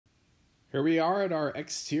Here we are at our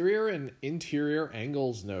exterior and interior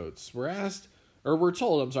angles notes. We're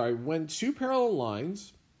told, when two parallel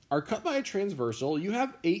lines are cut by a transversal, you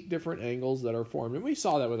have 8 different angles that are formed. And we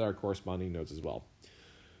saw that with our corresponding notes as well.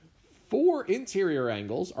 4 interior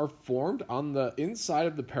angles are formed on the inside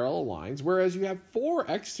of the parallel lines, whereas you have 4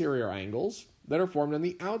 exterior angles that are formed on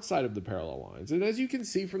the outside of the parallel lines. And as you can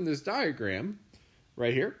see from this diagram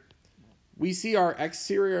right here, we see our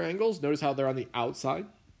exterior angles. Notice how they're on the outside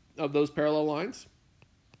of those parallel lines.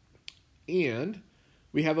 And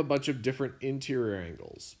we have a bunch of different interior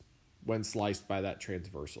angles when sliced by that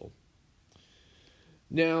transversal.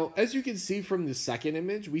 Now, as you can see from the second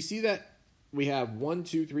image, we see that we have 1,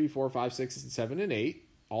 2, 3, 4, 5, 6, 7, and 8,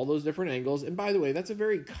 all those different angles. And by the way, that's a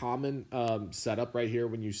very common setup right here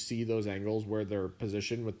when you see those angles where they're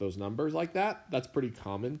positioned with those numbers like that. That's pretty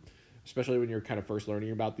common, especially when you're kind of first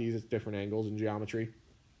learning about these different angles in geometry.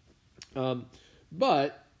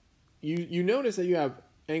 But you notice that you have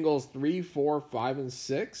angles 3, 4, 5, and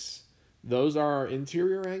 6. Those are our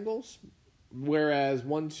interior angles, whereas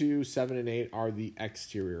 1, 2, 7, and 8 are the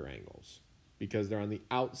exterior angles because they're on the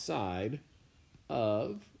outside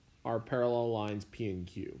of our parallel lines P and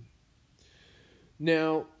Q.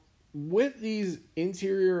 Now, with these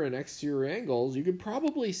interior and exterior angles, you could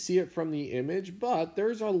probably see it from the image, but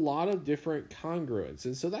there's a lot of different congruence.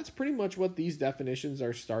 And so that's pretty much what these definitions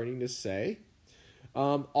are starting to say.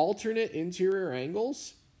 Alternate interior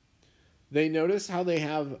angles, they notice how they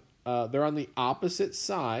have, they're on the opposite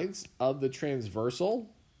sides of the transversal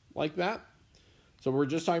like that. So we're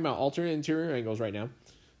just talking about alternate interior angles right now.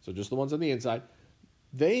 So just the ones on the inside.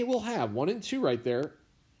 They will have 1 and 2 right there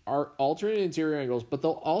are alternate interior angles, but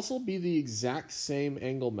they'll also be the exact same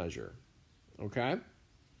angle measure. Okay?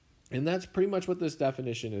 And that's pretty much what this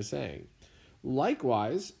definition is saying.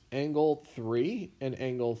 Likewise, angle 3 and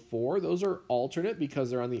angle 4, those are alternate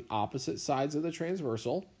because they're on the opposite sides of the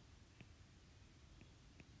transversal.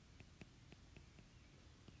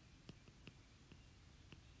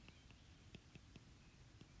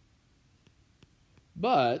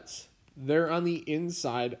 But they're on the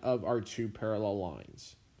inside of our 2 parallel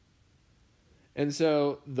lines. And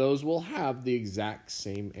so those will have the exact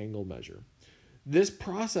same angle measure. This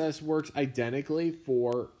process works identically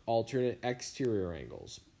for alternate exterior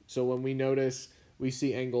angles. So when we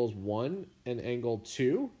see angles 1 and angle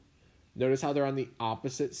 2, notice how they're on the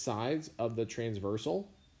opposite sides of the transversal,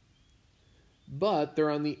 but they're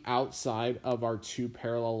on the outside of our 2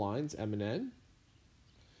 parallel lines, M and N.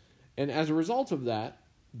 And as a result of that,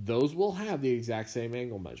 those will have the exact same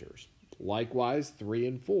angle measures. Likewise, 3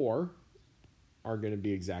 and 4 are going to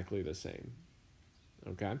be exactly the same.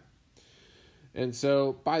 Okay? And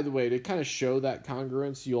so, by the way, to kind of show that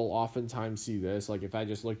congruence, you'll oftentimes see this. Like if I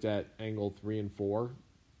just looked at angle 3 and 4,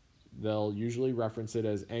 they'll usually reference it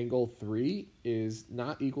as angle 3 is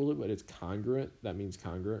not equal to, but it's congruent. That means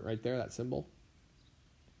congruent right there, that symbol,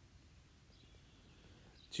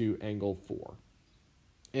 to angle 4.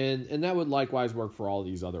 And that would likewise work for all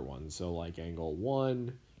these other ones. So like angle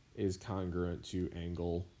 1 is congruent to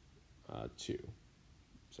angle 2.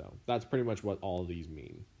 So that's pretty much what all of these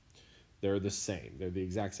mean. They're the same. They're the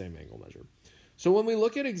exact same angle measure. So when we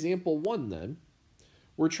look at example 1 then,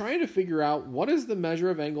 we're trying to figure out what is the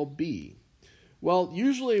measure of angle B. Well,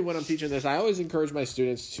 usually when I'm teaching this, I always encourage my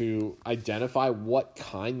students to identify what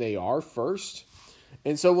kind they are first.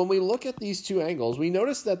 And so when we look at these 2 angles, we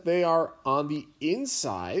notice that they are on the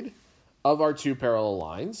inside of our 2 parallel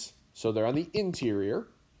lines. So they're on the interior.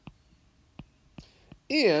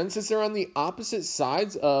 And since they're on the opposite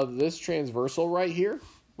sides of this transversal right here,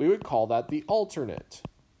 we would call that the alternate.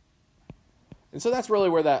 And so that's really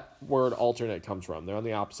where that word alternate comes from. They're on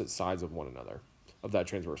the opposite sides of one another, of that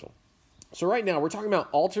transversal. So right now we're talking about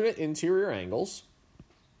alternate interior angles.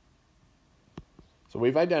 So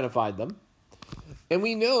we've identified them. And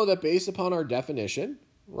we know that based upon our definition,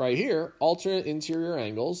 right here, alternate interior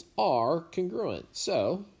angles are congruent.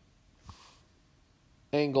 So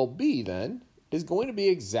angle B then is going to be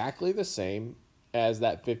exactly the same as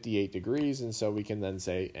that 58 degrees. And so we can then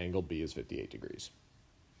say angle B is 58 degrees.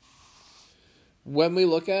 When we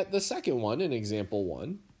look at the second one in example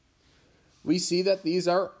 1, we see that these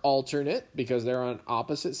are alternate because they're on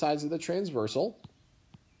opposite sides of the transversal.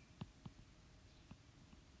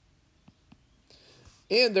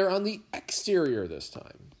 And they're on the exterior this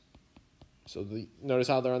time. So notice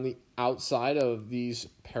how they're on the outside of these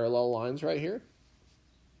parallel lines right here.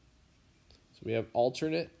 So we have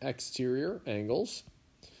alternate exterior angles.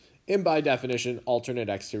 And by definition, alternate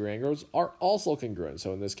exterior angles are also congruent.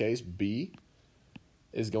 So in this case, B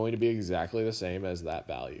is going to be exactly the same as that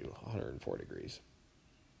value, 104 degrees.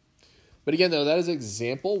 But again, though, that is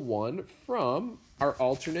example 1 from our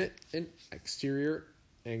alternate and exterior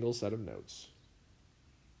angle set of notes.